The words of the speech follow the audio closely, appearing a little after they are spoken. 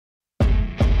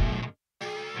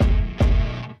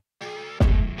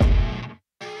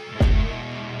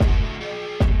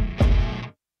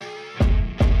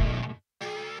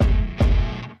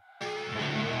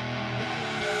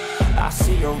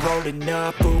her rolling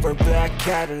up, Uber black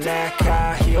Cadillac,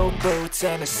 high heel boots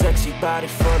and a sexy body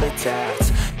full of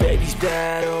tats. Baby's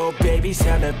bad, oh baby's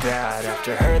hella bad.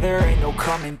 After her there ain't no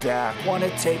coming back. Wanna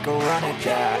take a run at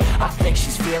that. I think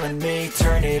she's feeling me,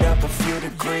 turn it up a few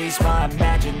degrees. My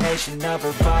imagination of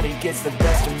her body gets the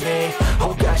best of me.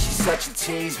 Oh gosh, she's such a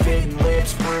tease, bitten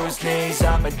lips, bruised knees.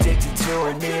 I'm addicted to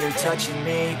her, need her touching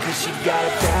me, cause she got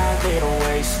a bad little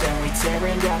waist. And we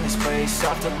tearing down this place,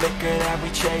 off the liquor that we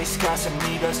chase. Got some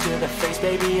egos to the face,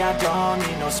 baby I don't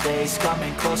need no space.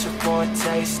 Coming closer for a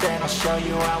taste, and I'll show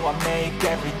you how I make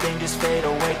everything just fade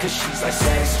away. Cause she's like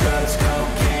sex, drugs,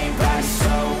 cocaine, body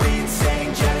so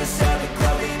insane. Jealous of the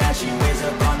clothing that she wears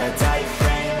up on a tight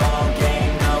frame. All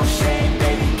game, no shame,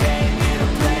 baby came here to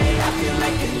play. I feel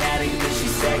like an addict cause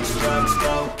she's sex, drugs,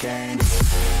 cocaine.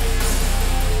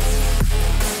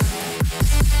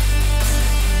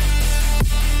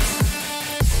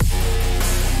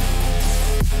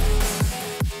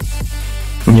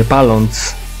 Nie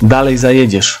paląc, dalej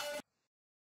zajedziesz.